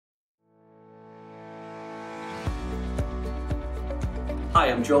Hi,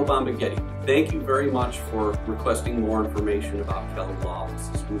 I'm Joe Bombaghetti. Thank you very much for requesting more information about Kelly Law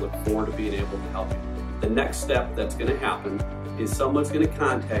Offices. We look forward to being able to help you. The next step that's going to happen is someone's going to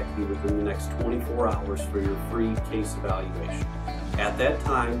contact you within the next 24 hours for your free case evaluation. At that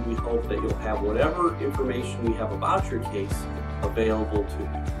time, we hope that you'll have whatever information we have about your case available to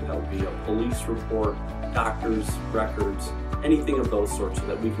you. That'll be a police report, doctor's records, anything of those sorts, so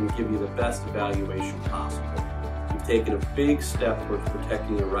that we can give you the best evaluation possible. You've taken a big step towards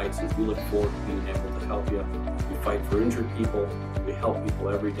protecting your rights, and we look forward to being able to help you. We fight for injured people. We help people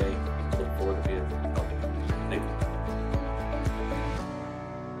every day. We look forward to being